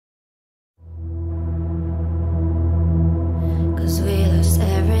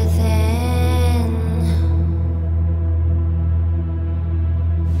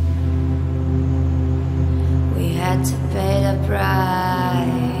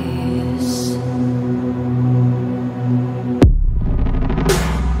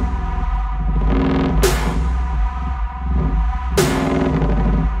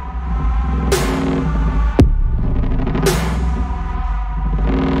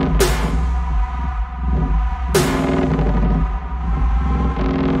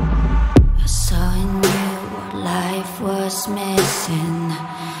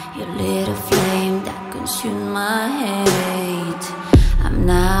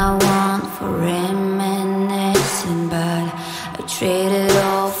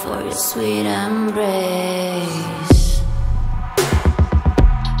sweet embrace,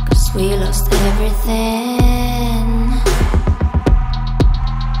 'cause we lost everything.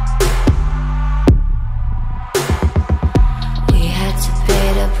 We had to pay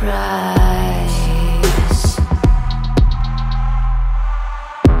the price.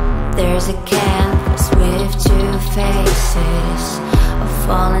 There's a canvas with two faces of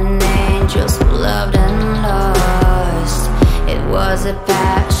fallen angels who loved and lost. It was a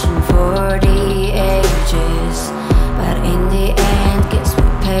passion for the ages, but in the end, guess we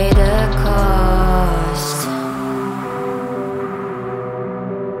paid the cost.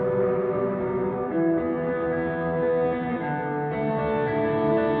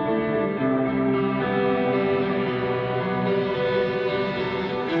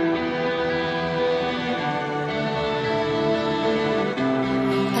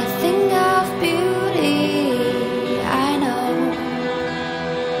 I think of beauty, I know,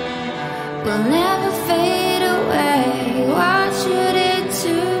 will never fade away. What you did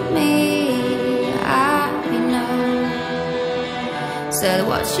to me, I know. Said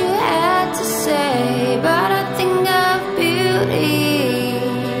what you had to say, but I think of beauty,